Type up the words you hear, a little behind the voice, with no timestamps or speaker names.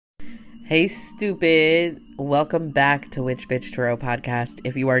Hey, stupid. Welcome back to Witch Bitch Tarot Podcast.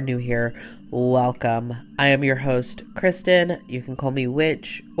 If you are new here, welcome. I am your host, Kristen. You can call me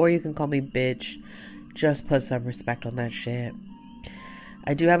Witch or you can call me Bitch. Just put some respect on that shit.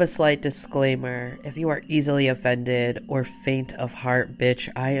 I do have a slight disclaimer. If you are easily offended or faint of heart, bitch,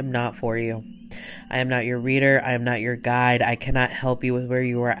 I am not for you. I am not your reader. I am not your guide. I cannot help you with where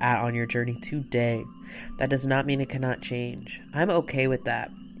you are at on your journey today. That does not mean it cannot change. I'm okay with that.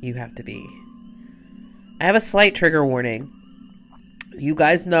 You have to be. I have a slight trigger warning. You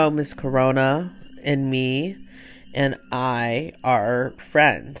guys know Miss Corona and me and I are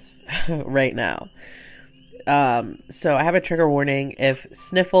friends right now. So I have a trigger warning. If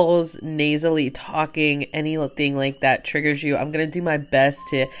sniffles, nasally talking, anything like that triggers you, I'm going to do my best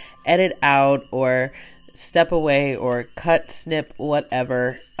to edit out or step away or cut, snip,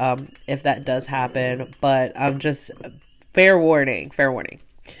 whatever, if that does happen. But I'm just, fair warning.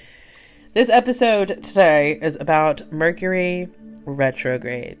 This episode today is about Mercury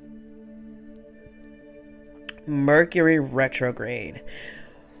Retrograde. Mercury Retrograde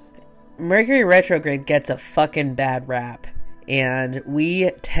gets a fucking bad rap, and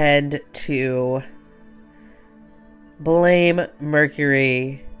we tend to blame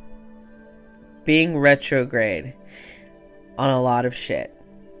Mercury being retrograde on a lot of shit.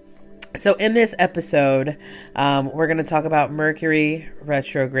 So in this episode, we're going to talk about Mercury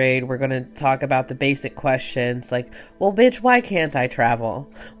retrograde. We're going to talk about the basic questions like, well, bitch, why can't I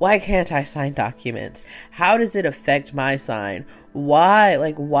travel? Why can't I sign documents? How does it affect my sign?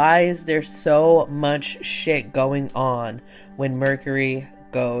 Why is there so much shit going on when Mercury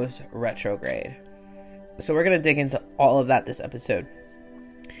goes retrograde? So we're going to dig into all of that this episode.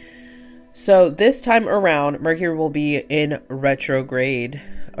 So this time around, Mercury will be in retrograde.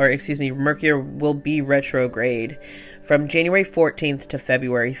 Mercury will be retrograde from January 14th to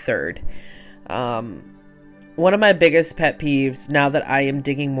February 3rd. One of my biggest pet peeves, now that I am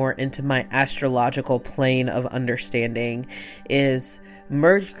digging more into my astrological plane of understanding, is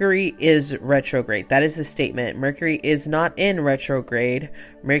Mercury is retrograde. That is the statement. Mercury is not in retrograde.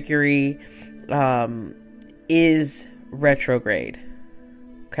 Mercury is retrograde.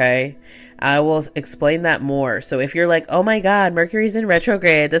 Okay, I will explain that more. So if you're like, oh my God, Mercury's in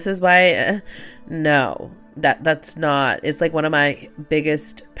retrograde, this is why, no, that's not. It's like one of my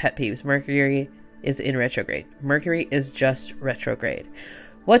biggest pet peeves. Mercury is in retrograde. Mercury is just retrograde.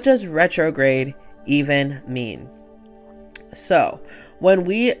 What does retrograde even mean? So when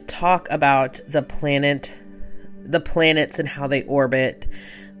we talk about the planets and how they orbit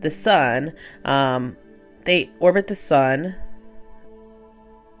the sun, they orbit the sun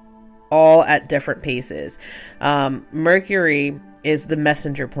all at different paces. Mercury is the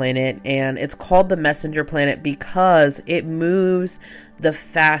messenger planet, and it's called the messenger planet because it moves the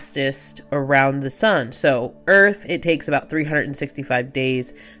fastest around the sun. So Earth, it takes about 365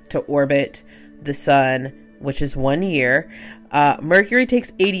 days to orbit the sun, which is 1 year. Mercury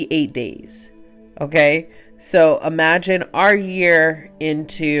takes 88 days. Okay, so imagine our year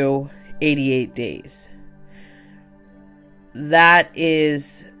into 88 days. That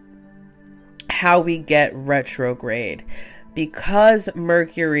is how we get retrograde, because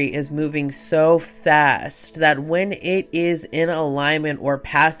Mercury is moving so fast that when it is in alignment or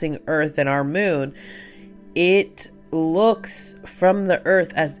passing Earth and our moon, it looks from the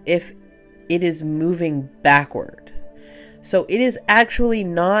Earth as if it is moving backward. So it is actually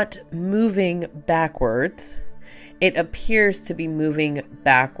not moving backwards. It appears to be moving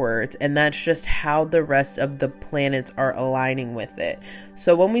backwards, and that's just how the rest of the planets are aligning with it.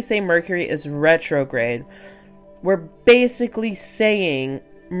 So when we say Mercury is retrograde, we're basically saying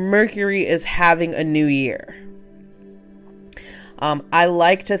Mercury is having a new year. I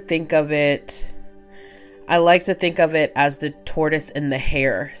like to think of it as the tortoise and the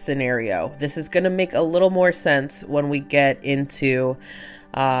hare scenario. This is going to make a little more sense when we get into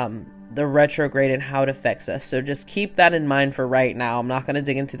the retrograde and how it affects us. So just keep that in mind for right now. I'm not going to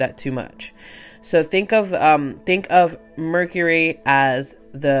dig into that too much. So think of Mercury as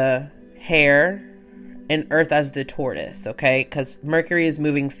the hare and Earth as the tortoise, okay? Because Mercury is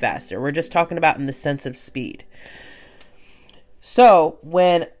moving faster. We're just talking about in the sense of speed. So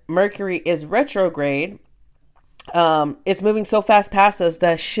when Mercury is retrograde, it's moving so fast past us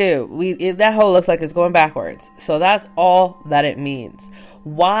that that hole looks like it's going backwards. So that's all that it means.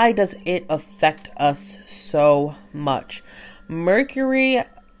 Why does it affect us so much? Mercury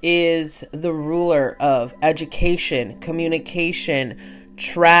is the ruler of education, communication,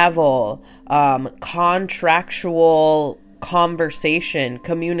 travel, contractual conversation,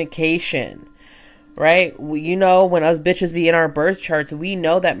 communication, right? You know, when us bitches be in our birth charts, we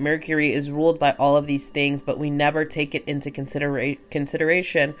know that Mercury is ruled by all of these things, but we never take it into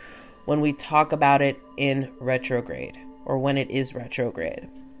consideration when we talk about it in retrograde or when it is retrograde.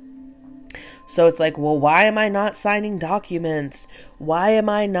 So it's like, well, why am I not signing documents? Why am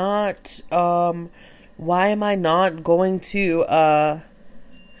I not going to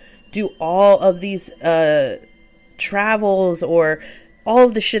do all of these travels, or all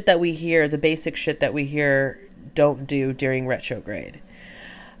of the shit that we hear, the basic shit that we hear don't do during retrograde?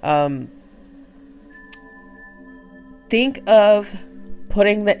 Think of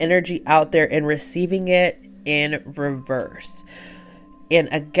putting the energy out there and receiving it in reverse. And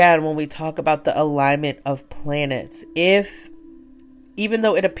again, when we talk about the alignment of planets, even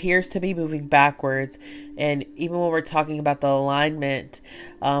though it appears to be moving backwards, and even when we're talking about the alignment,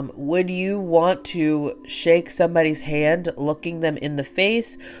 would you want to shake somebody's hand looking them in the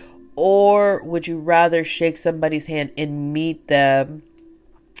face, or would you rather shake somebody's hand and meet them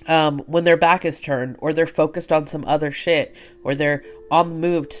when their back is turned, or they're focused on some other shit, or they're on the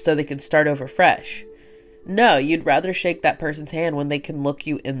move so they can start over fresh? No, you'd rather shake that person's hand when they can look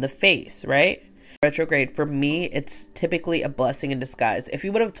you in the face, right? Retrograde, for me, it's typically a blessing in disguise. If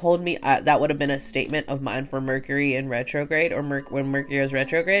you would have told me that would have been a statement of mine for Mercury in retrograde, or when Mercury was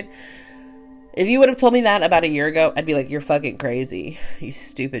retrograde, if you would have told me that about a year ago, I'd be like, you're fucking crazy, you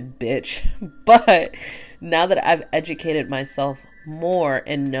stupid bitch. But now that I've educated myself more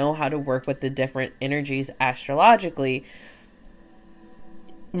and know how to work with the different energies astrologically,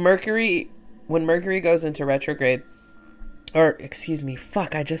 when Mercury goes into retrograde, or excuse me,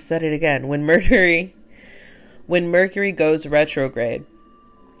 I just said it again. When Mercury goes retrograde,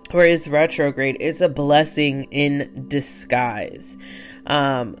 or is retrograde, it's a blessing in disguise.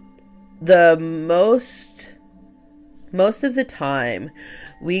 The most of the time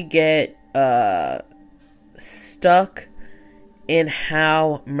we get stuck in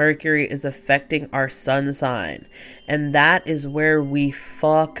how Mercury is affecting our sun sign, and that is where we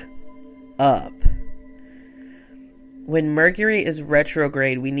fuck up. When Mercury is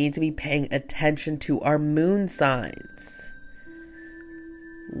retrograde, we need to be paying attention to our moon signs.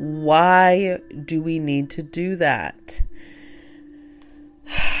 Why do we need to do that?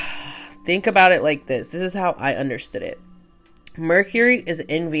 Think about it like this. This is how I understood it. Mercury is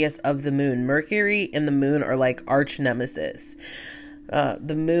envious of the moon. Mercury and the moon are like arch nemesis.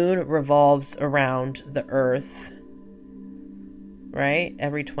 The moon revolves around the earth, right?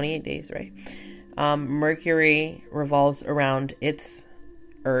 Every 28 days, right? Mercury revolves around its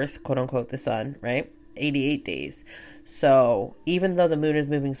earth, quote unquote, the sun, right? 88 days. So even though the moon is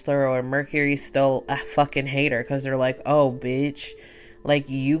moving slower, Mercury's still a fucking hater, because they're like, oh, bitch, like,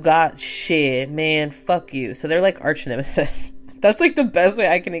 you got shit, man, fuck you. So they're like arch nemesis. That's like the best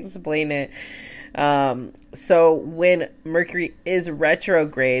way I can explain it. So when Mercury is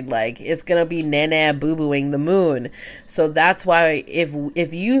retrograde, like, it's gonna be nana boo-booing the moon. So that's why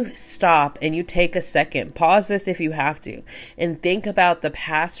if you stop and you take a second, pause this if you have to, and think about the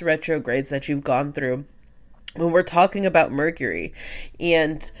past retrogrades that you've gone through when we're talking about Mercury,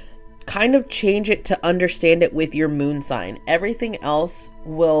 and kind of change it to understand it with your moon sign. Everything else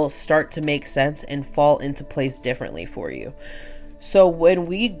will start to make sense and fall into place differently for you. So when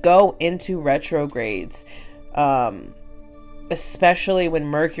we go into retrogrades, especially when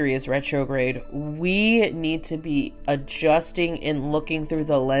Mercury is retrograde, we need to be adjusting and looking through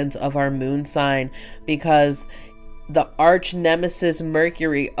the lens of our moon sign, because the arch nemesis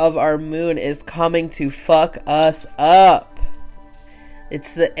Mercury of our moon is coming to fuck us up.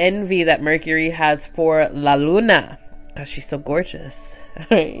 It's the envy that Mercury has for La Luna, because she's so gorgeous,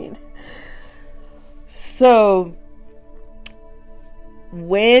 right? So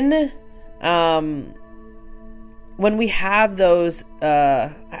when we have those,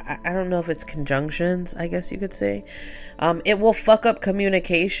 I don't know if it's conjunctions, I guess you could say, it will fuck up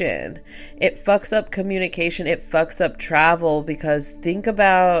communication. It fucks up communication. It fucks up travel, because think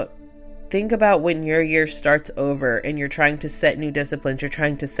about when your year starts over and you're trying to set new disciplines, you're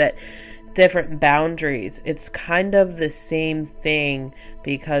trying to set different boundaries. It's kind of the same thing,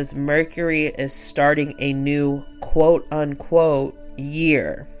 because Mercury is starting a new quote unquote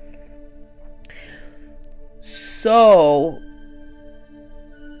year. So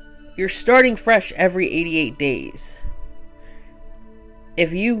you're starting fresh every 88 days.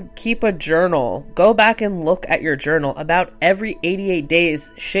 If you keep a journal, go back and look at your journal. About every 88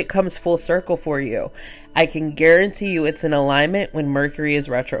 days, shit comes full circle for you. I can guarantee you it's in alignment when Mercury is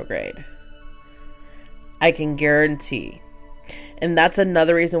retrograde. I can guarantee. And that's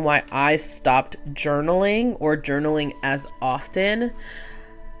another reason why I stopped journaling, or journaling as often.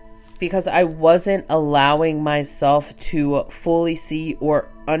 because I wasn't allowing myself to fully see or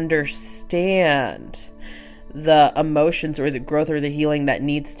understand the emotions or the growth or the healing that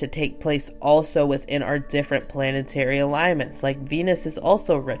needs to take place also within our different planetary alignments. Like Venus is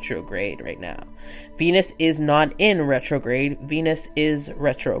also retrograde right now. Venus is not in retrograde. Venus is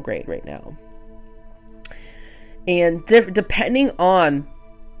retrograde right now. And depending on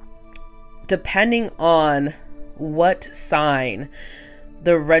what sign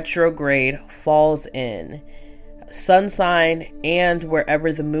the retrograde falls in, sun sign and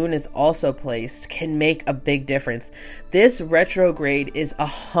wherever the moon is also placed can make a big difference. This retrograde is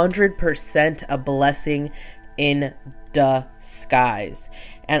 100% a blessing in disguise.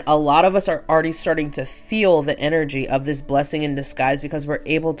 And a lot of us are already starting to feel the energy of this blessing in disguise because we're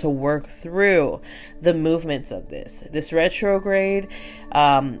able to work through the movements of this. This retrograde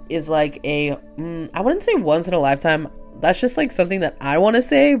is like I wouldn't say once in a lifetime. That's just like something that I want to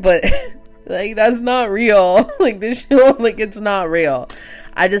say, but like, that's not real. Like, this show, like, it's not real.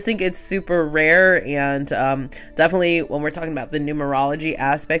 I just think it's super rare. And definitely when we're talking about the numerology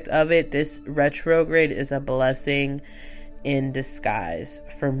aspect of it, this retrograde is a blessing in disguise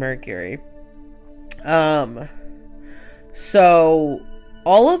for Mercury. So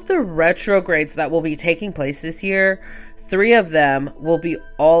all of the retrogrades that will be taking place this year, 3 of them will be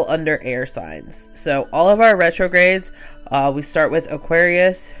all under air signs. So all of our retrogrades, we start with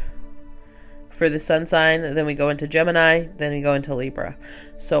Aquarius for the sun sign, then we go into Gemini, then we go into Libra.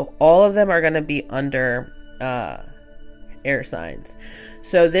 So all of them are going to be under air signs.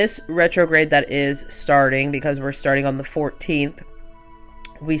 So this retrograde that is starting, because we're starting on the 14th,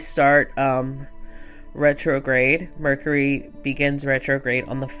 we start retrograde. Mercury begins retrograde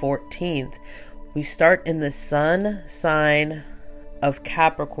on the 14th. We start in the sun sign of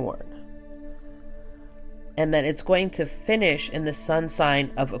Capricorn. And then it's going to finish in the sun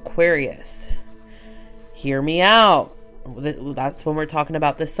sign of Aquarius. Hear me out. That's when we're talking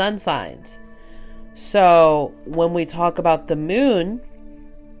about the sun signs. So when we talk about the moon,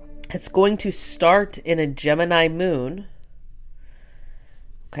 it's going to start in a Gemini moon.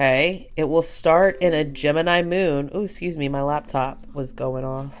 Okay. It will start in a Gemini moon. Oh, excuse me. My laptop was going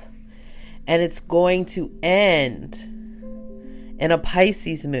off. And it's going to end in a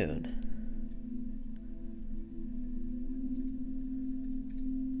Pisces moon.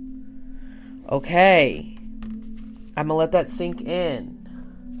 Okay, I'm gonna let that sink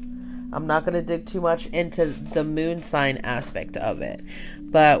in. I'm not gonna dig too much into the moon sign aspect of it,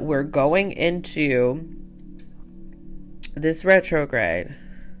 but we're going into this retrograde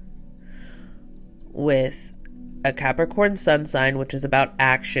with a Capricorn sun sign, which is about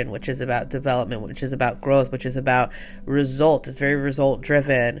action, which is about development, which is about growth, which is about result. It's very result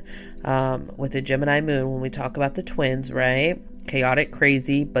driven. With the Gemini moon, when we talk about the twins, right? Chaotic,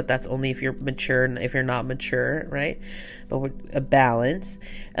 crazy, but that's only if you're mature and if you're not mature, right? But with a balance.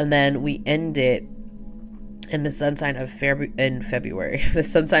 And then we end it in the sun sign of February. The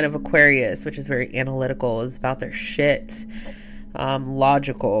sun sign of Aquarius, which is very analytical, is about their shit.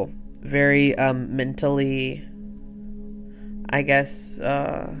 Logical, very mentally, I guess,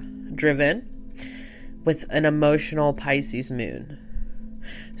 driven, with an emotional Pisces moon.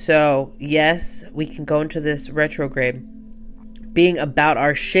 So yes, we can go into this retrograde being about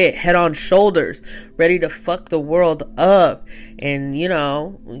our shit, head on shoulders, ready to fuck the world up and, you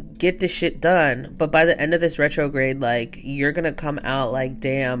know, get this shit done. But by the end of this retrograde, like, you're gonna come out like,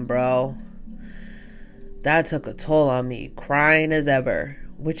 damn, bro, that took a toll on me, crying as ever,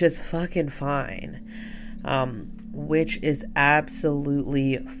 which is fucking fine. Which is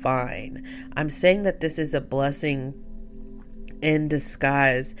absolutely fine. I'm saying that this is a blessing in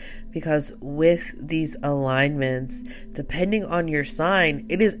disguise because with these alignments, depending on your sign,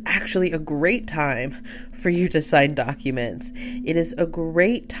 it is actually a great time for you to sign documents. It is a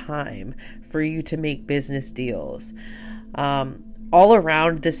great time for you to make business deals. All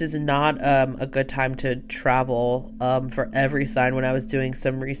around, this is not a good time to travel for every sign when I was doing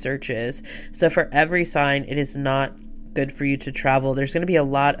some researches. So for every sign, it is not good for you to travel. There's going to be a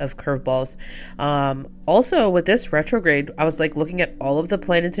lot of curveballs. Also, with this retrograde, I was like looking at all of the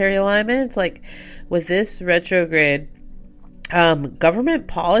planetary alignments. Like with this retrograde, government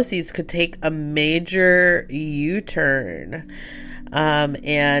policies could take a major U-turn.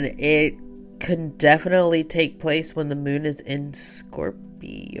 And it can definitely take place when the moon is in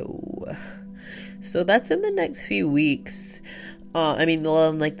Scorpio. So that's in the next few weeks. In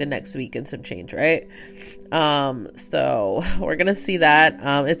like the next week and some change, right? So we're gonna see that.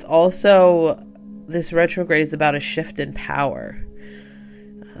 It's also, this retrograde is about a shift in power,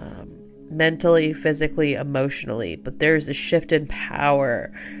 mentally, physically, emotionally, but there's a shift in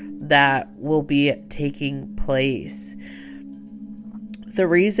power that will be taking place. The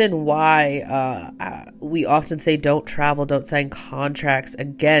reason why we often say don't travel, don't sign contracts,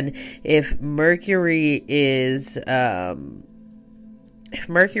 again, if Mercury is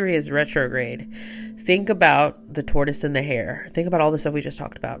retrograde, think about the tortoise and the hare. Think about all the stuff we just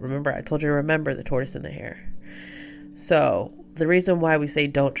talked about. Remember, I told you to remember the tortoise and the hare. So the reason why we say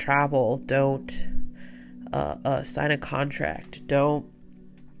don't travel, don't sign a contract, don't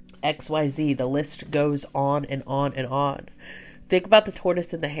XYZ, the list goes on and on and on. Think about the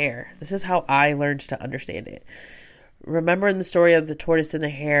tortoise and the hare. This is how I learned to understand it. Remember in the story of the tortoise and the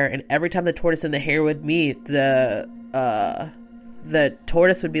hare, and every time the tortoise and the hare would meet, the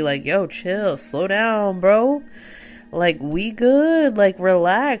tortoise would be like, yo, chill, slow down, bro. Like, we good. Like,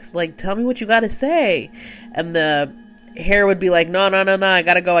 relax. Like, tell me what you got to say. And the hare would be like, no, I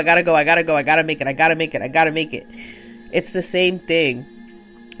gotta go. I gotta make it. It's the same thing.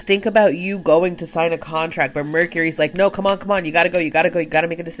 Think about you going to sign a contract, but Mercury's like, no, come on. You gotta go. You gotta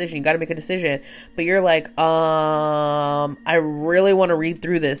make a decision. But you're like, I really want to read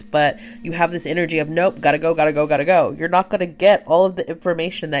through this, but you have this energy of, nope, gotta go. You're not gonna get all of the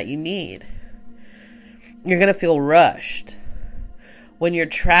information that you need. You're gonna feel rushed. When you're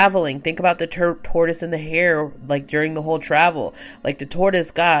traveling, think about the tortoise and the hare, like during the whole travel. Like the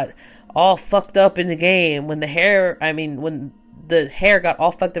tortoise got all fucked up in the game when the hare got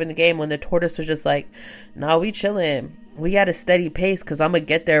all fucked up in the game, when the tortoise was just like, nah, we chilling. We at a steady pace because I'm going to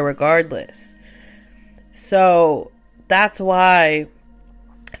get there regardless. So that's why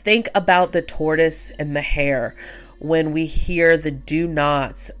think about the tortoise and the hare when we hear the do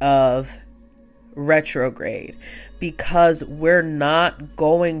nots of retrograde, because we're not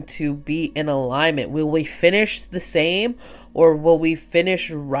going to be in alignment. Will we finish the same, or will we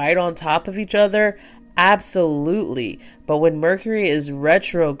finish right on top of each other? Absolutely. But when Mercury is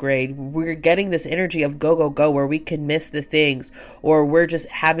retrograde, we're getting this energy of go, where we can miss the things, or we're just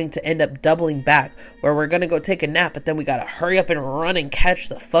having to end up doubling back, where we're going to go take a nap, but then we got to hurry up and run and catch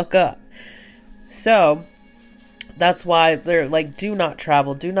the fuck up. So that's why they're like, do not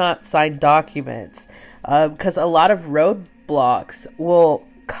travel, do not sign documents, because a lot of roadblocks will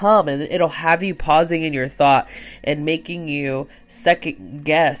come and it'll have you pausing in your thought and making you second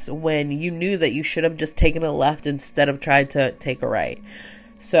guess when you knew that you should have just taken a left instead of tried to take a right.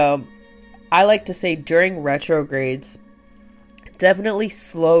 So I like to say during retrogrades, definitely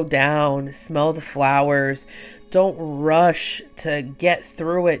slow down, smell the flowers. Don't rush to get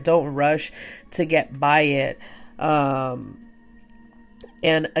through it. Don't rush to get by it.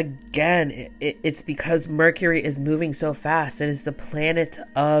 And again, it's because Mercury is moving so fast. It is the planet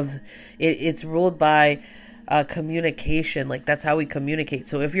of it's ruled by communication. Like, that's how we communicate.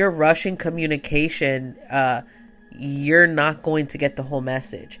 So if you're rushing communication, you're not going to get the whole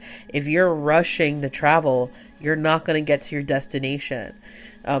message. If you're rushing the travel, you're not going to get to your destination.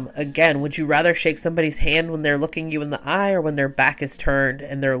 Again, would you rather shake somebody's hand when they're looking you in the eye, or when their back is turned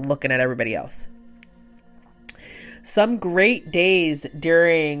and they're looking at everybody else? Some great days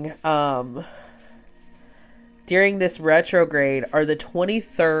during this retrograde are the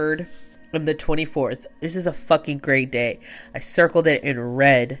 23rd and the 24th. This is a fucking great day. I circled it in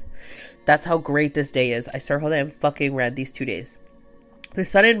red. That's how great this day is. I circled it in fucking red, these 2 days. The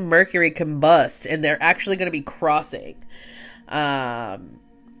Sun and Mercury combust, and they're actually going to be crossing.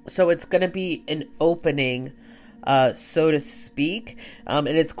 So it's going to be an opening, so to speak, and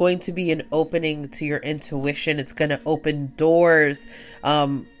it's going to be an opening to your intuition. It's going to open doors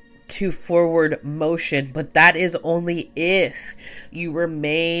to forward motion, but that is only if you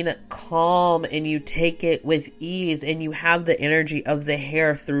remain calm and you take it with ease and you have the energy of the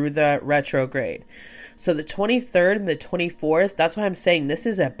hare through the retrograde. So the 23rd and the 24th, that's why I'm saying this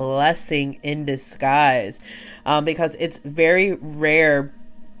is a blessing in disguise, because it's very rare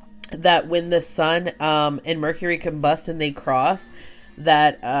that when the Sun and Mercury combust and they cross,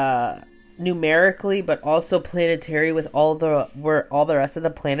 that numerically but also planetary, with where all the rest of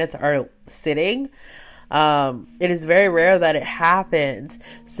the planets are sitting, it is very rare that it happens.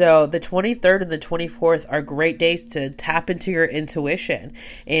 So the 23rd and the 24th are great days to tap into your intuition,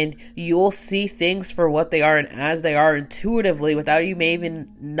 and you'll see things for what they are and as they are intuitively without you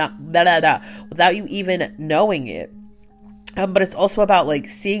without you even knowing it. But it's also about like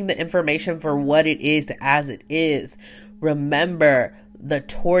seeing the information for what it is as it is. Remember, the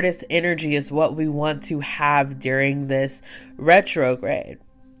tortoise energy is what we want to have during this retrograde.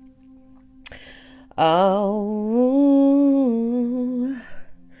 I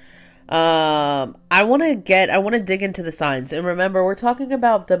want to dig into the signs. And remember, we're talking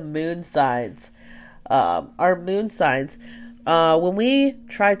about the moon signs. Our moon signs. when we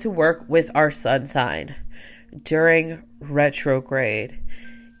try to work with our sun sign during retrograde,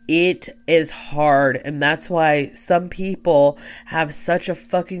 it is hard, and that's why some people have such a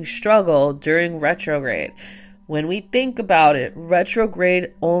fucking struggle during retrograde. When we think about it,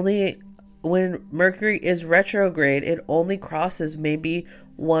 when Mercury is retrograde, it only crosses maybe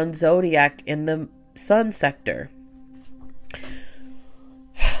one zodiac in the sun sector.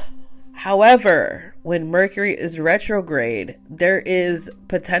 However, when Mercury is retrograde, there is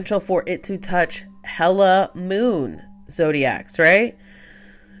potential for it to touch hella moon zodiacs, right?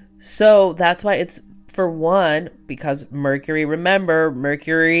 So that's why it's, for one, because Mercury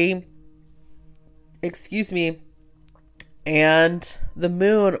and the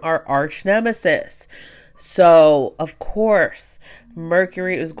moon are arch nemesis. So, of course,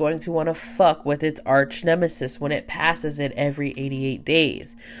 Mercury is going to want to fuck with its arch nemesis when it passes it every 88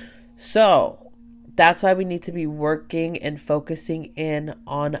 days. So, that's why we need to be working and focusing in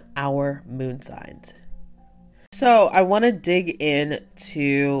on our moon signs. So, I want to dig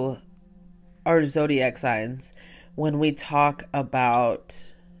into our zodiac signs when we talk about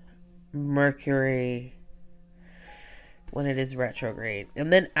Mercury when it is retrograde.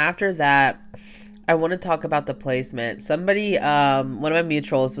 And then after that, I want to talk about the placement. Somebody, one of my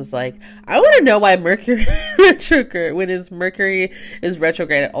mutuals was like, I want to know why Mercury retrograde, Mercury is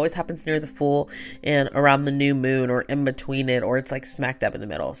retrograde, it always happens near the full and around the new moon or in between it, or it's like smack dab in the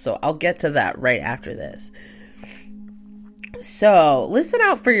middle. So I'll get to that right after this. So listen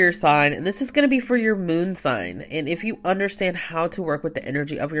out for your sign, and this is going to be for your moon sign. And if you understand how to work with the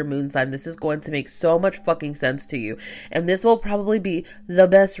energy of your moon sign, this is going to make so much fucking sense to you. And this will probably be the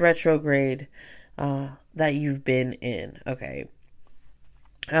best retrograde that you've been in. Okay.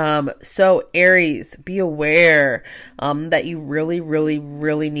 So Aries, be aware that you really, really,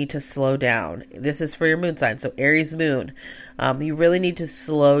 really need to slow down. This is for your moon sign. So Aries moon, you really need to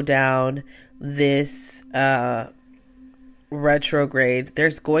slow down this retrograde.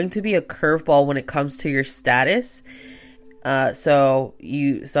 There's going to be a curveball when it comes to your status. So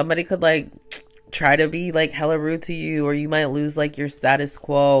somebody could like try to be like hella rude to you, or you might lose like your status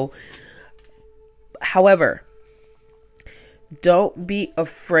quo. However, don't be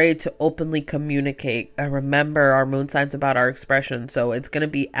afraid to openly communicate. Remember, our moon sign's about our expression, so it's going to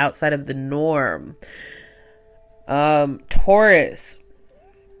be outside of the norm. Taurus,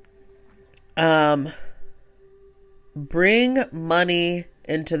 bring money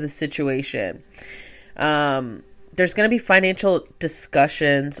into the situation. There's going to be financial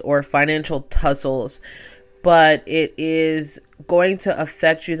discussions or financial tussles, but it is going to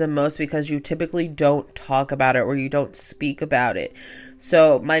affect you the most because you typically don't talk about it or you don't speak about it.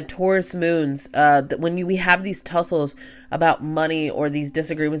 So my Taurus moons, when we have these tussles about money or these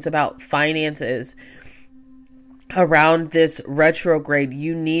disagreements about finances around this retrograde,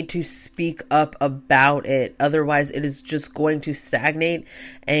 you need to speak up about it. Otherwise, it is just going to stagnate,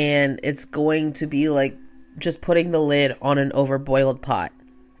 and it's going to be like just putting the lid on an overboiled pot.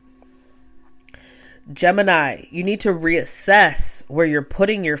 Gemini, you need to reassess where you're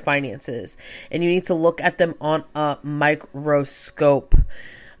putting your finances, and you need to look at them on a microscope.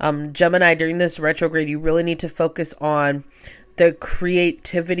 Gemini, during this retrograde, you really need to focus on the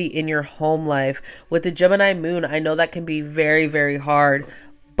creativity in your home life. With the Gemini moon, I know that can be very, very hard,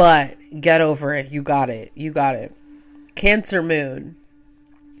 but get over it. You got it. You got it. Cancer moon.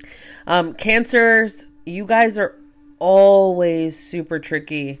 Cancers, you guys are always super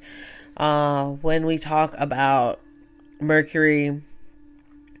tricky when we talk about Mercury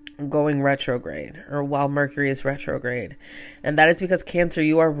going retrograde, or while Mercury is retrograde. And that is because Cancer,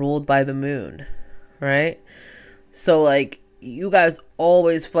 you are ruled by the moon, right? So like, you guys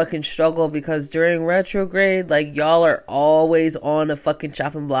always fucking struggle because during retrograde, like, y'all are always on a fucking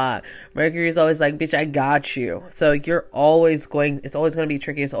chopping block. Mercury is always like, bitch, I got you. So it's always going to be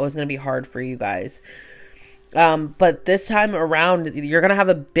tricky. It's always going to be hard for you guys. But this time around, you're going to have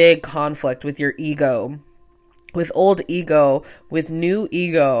a big conflict with your ego, with old ego, with new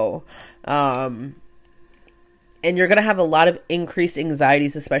ego. And you're going to have a lot of increased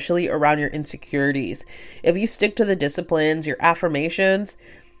anxieties, especially around your insecurities. If you stick to the disciplines, your affirmations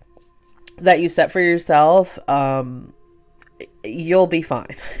that you set for yourself, you'll be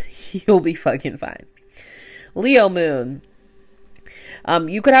fine. You'll be fucking fine. Leo moon.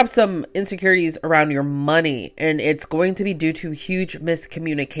 You could have some insecurities around your money, and it's going to be due to huge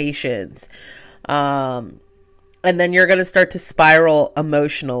miscommunications. And then you're going to start to spiral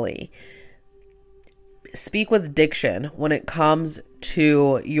emotionally. Speak with diction when it comes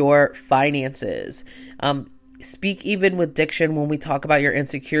to your finances. Speak even with diction when we talk about your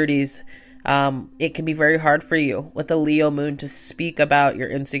insecurities It can be very hard for you with the Leo moon to speak about your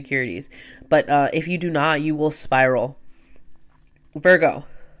insecurities. But if you do not, you will spiral. Virgo,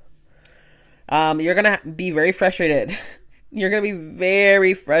 you're going to be very frustrated. You're going to be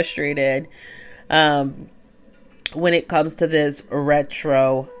very frustrated when it comes to this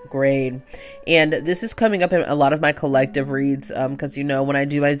retrograde. And this is coming up in a lot of my collective reads, because when I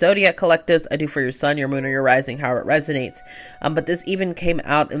do my zodiac collectives, I do for your sun, your moon, or your rising, how it resonates. But this even came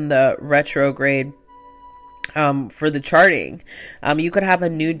out in the retrograde for the charting. You could have a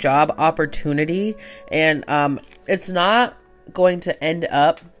new job opportunity, and it's not going to end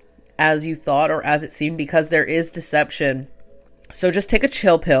up as you thought or as it seemed, because there is deception. So just take a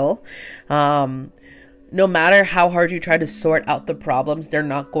chill pill. No matter how hard you try to sort out the problems, they're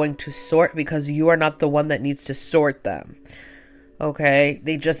not going to sort, because you are not the one that needs to sort them. Okay?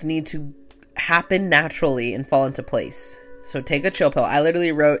 They just need to happen naturally and fall into place. So take a chill pill. I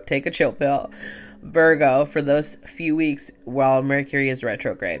literally wrote, take a chill pill, Virgo, for those few weeks while Mercury is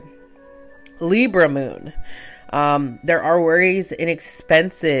retrograde. Libra moon. There are worries and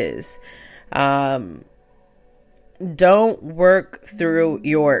expenses. Don't work through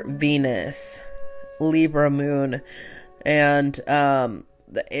your Venus, Libra moon, and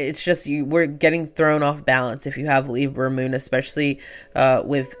it's just we're getting thrown off balance if you have Libra moon, especially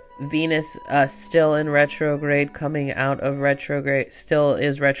with Venus still in retrograde, coming out of retrograde, still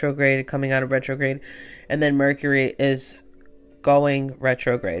is retrograde, coming out of retrograde, and then Mercury is going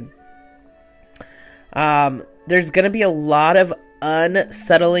retrograde. There's going to be a lot of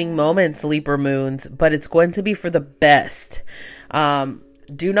unsettling moments, Libra moons, but it's going to be for the best.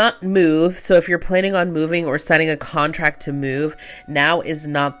 Do not move. So if you're planning on moving or signing a contract to move, now is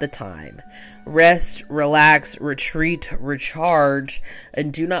not the time. Rest, relax, retreat, recharge,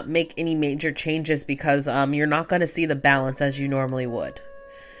 and do not make any major changes, because you're not going to see the balance as you normally would.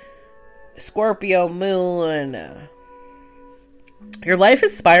 Scorpio moon. Your life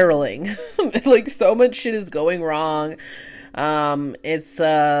is spiraling. Like, so much shit is going wrong. It's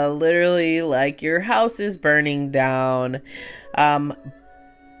literally like your house is burning down.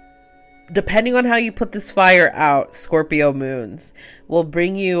 Depending on how you put this fire out, Scorpio moons will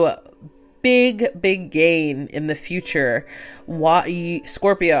bring you big gain in the future.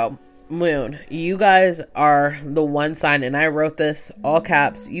 Scorpio moon, you guys are the one sign, and I wrote this all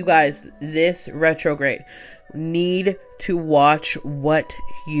caps. You guys, this retrograde, need to watch what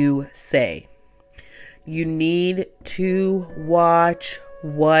you say. You need to watch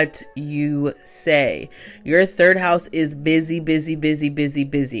what you say. Your third house is busy.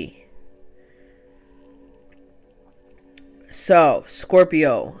 So,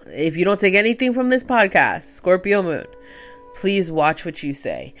 Scorpio, if you don't take anything from this podcast, Scorpio moon, please watch what you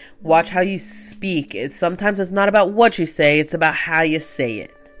say. Watch how you speak. Sometimes it's not about what you say, it's about how you say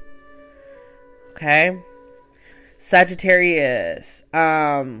it. Okay? Sagittarius,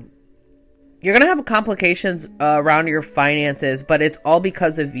 you're going to have complications around your finances, but it's all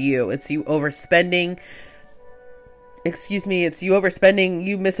because of you. It's you overspending. It's you overspending,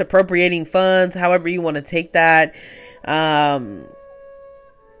 you misappropriating funds, however you want to take that. Watch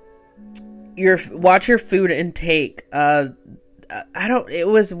your food intake. It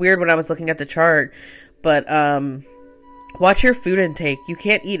was weird when I was looking at the chart, but watch your food intake. You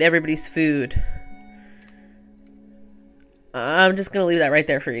can't eat everybody's food. I'm just gonna leave that right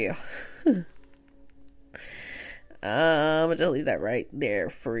there for you. I'm gonna leave that right there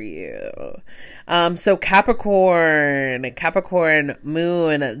for you. So Capricorn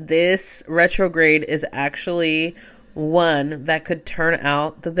moon, this retrograde is actually one that could turn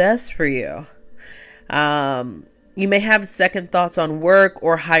out the best for you. You may have second thoughts on work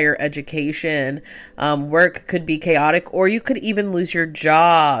or higher education. Work could be chaotic, or you could even lose your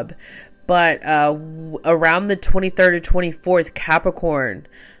job. But around the 23rd or 24th, Capricorn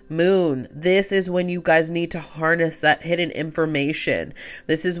moon, this is when you guys need to harness that hidden information.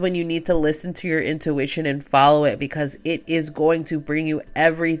 This is when you need to listen to your intuition and follow it, because it is going to bring you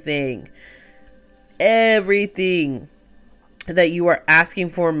everything that you are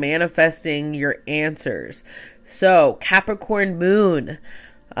asking for, manifesting your answers. So Capricorn moon,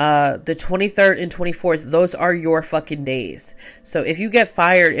 the 23rd and 24th, those are your fucking days. So if you get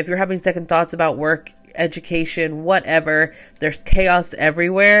fired, if you're having second thoughts about work, education, whatever, there's chaos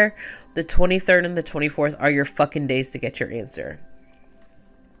everywhere, the 23rd and the 24th are your fucking days to get your answer.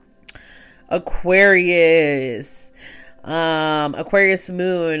 Aquarius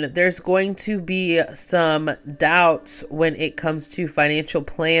moon, there's going to be some doubts when it comes to financial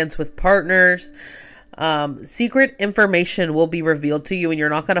plans with partners. Secret information will be revealed to you, and you're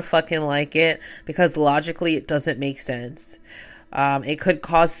not going to fucking like it, because logically it doesn't make sense. It could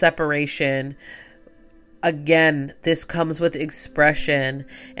cause separation. Again, this comes with expression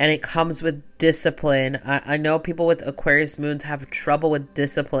and it comes with discipline. I know people with Aquarius moons have trouble with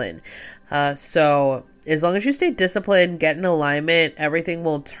discipline. So as long as you stay disciplined, get in alignment, everything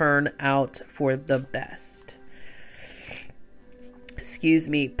will turn out for the best. Excuse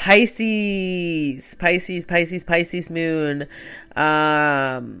me. Pisces moon.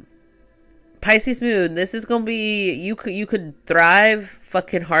 Pisces moon. This is going to be, you could thrive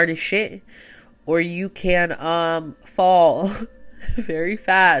fucking hard as shit. Or you can fall very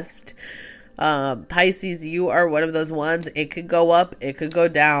fast. Pisces, you are one of those ones. It could go up, it could go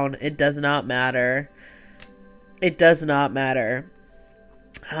down. It does not matter. It does not matter.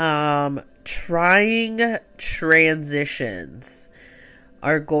 Trying transitions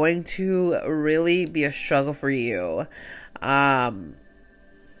are going to really be a struggle for you.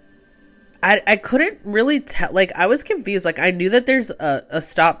 I couldn't really tell, like, I was confused. Like, I knew that there's a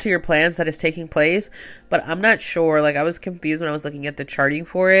stop to your plans that is taking place, but I'm not sure. Like, I was confused when I was looking at the charting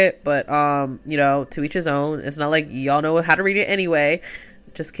for it, but, you know, to each his own. It's not like y'all know how to read it anyway.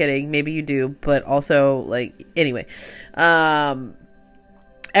 Just kidding. Maybe you do, but also, like, anyway.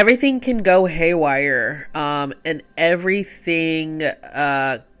 Everything can go haywire, and everything,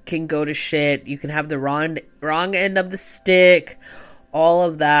 can go to shit. You can have the wrong end of the stick. All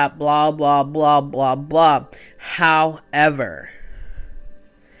of that, blah, blah, blah, blah, blah. However,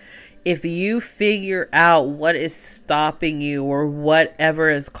 if you figure out what is stopping you or whatever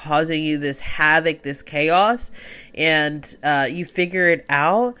is causing you this havoc, this chaos, and you figure it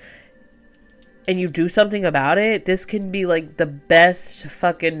out and you do something about it, this can be like the best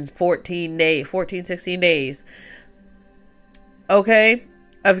fucking 16 days, okay,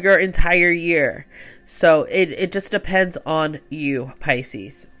 of your entire year. So it just depends on you,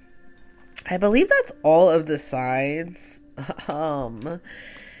 Pisces. I believe that's all of the signs.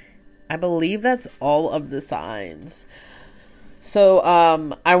 I believe that's all of the signs. So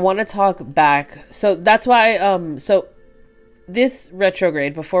I want to talk back. So that's why so this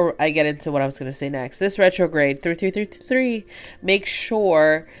retrograde, before I get into what I was going to say next, this retrograde 3333, make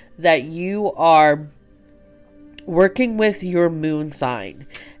sure that you are working with your moon sign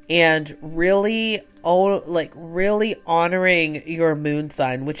and really honoring your moon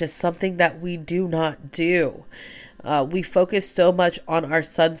sign, which is something that we do not do. We focus so much on our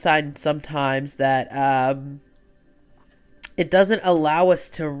sun sign sometimes that it doesn't allow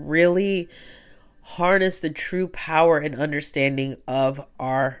us to really harness the true power and understanding of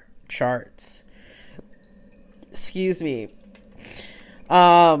our charts. Excuse me.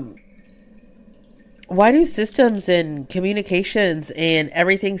 Why do systems and communications and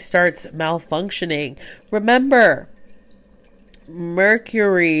everything starts malfunctioning? Remember,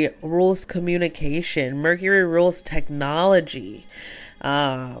 Mercury rules communication. Mercury rules technology.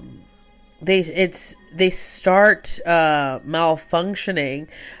 They start malfunctioning.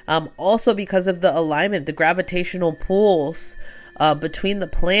 Also because of the alignment, the gravitational pulls between the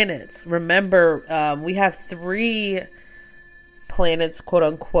planets. Remember, we have 3 planets, quote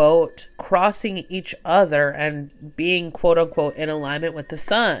unquote, crossing each other and being, quote unquote, in alignment with the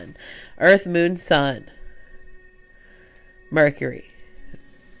sun. Earth, moon, sun, Mercury.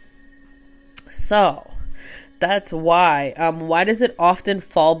 So that's why. Why does it often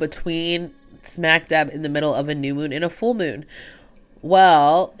fall between smack dab in the middle of a new moon and a full moon?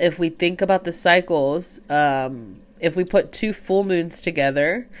 Well, if we think about the cycles, if we put 2 full moons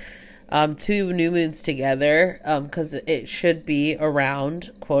together, 2 new moons together, because it should be around,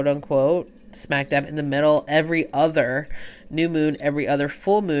 quote unquote, smack dab in the middle, every other new moon, every other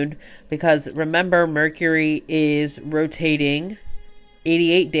full moon, because remember, Mercury is rotating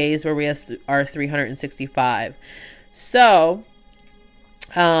 88 days where we are 365. So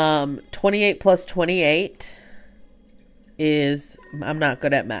 28 plus 28 is, I'm not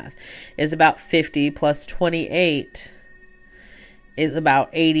good at math, is about 50, plus 28 is about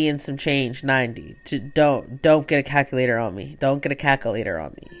 80 and some change, 90. Don't get a calculator on me. Don't get a calculator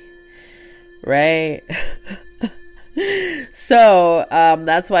on me. Right? So,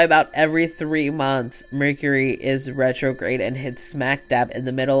 that's why about every 3 months, Mercury is retrograde and hits smack dab in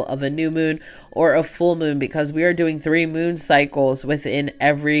the middle of a new moon or a full moon, because we are doing 3 moon cycles within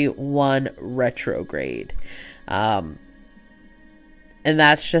every one retrograde. And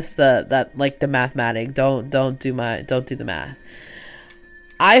that's just the mathematic. Don't do the math.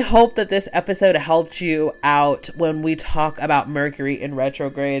 I hope that this episode helped you out when we talk about Mercury in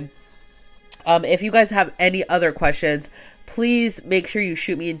retrograde. If you guys have any other questions, please make sure you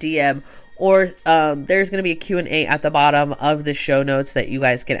shoot me a DM or there's going to be a Q&A at the bottom of the show notes that you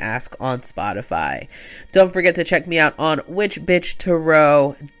guys can ask on Spotify. Don't forget to check me out on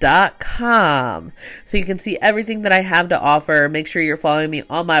witchbitchtarot.com so you can see everything that I have to offer. Make sure you're following me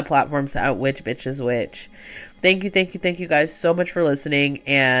on my platforms at Which Bitch is Which. Thank you guys so much for listening,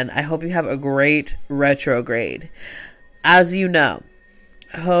 and I hope you have a great retrograde. As you know,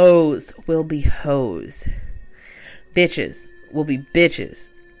 hoes will be hoes. Bitches will be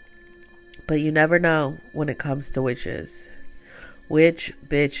bitches. But you never know when it comes to witches. Which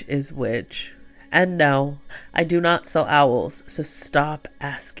bitch is which? And no, I do not sell owls, so stop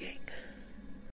asking.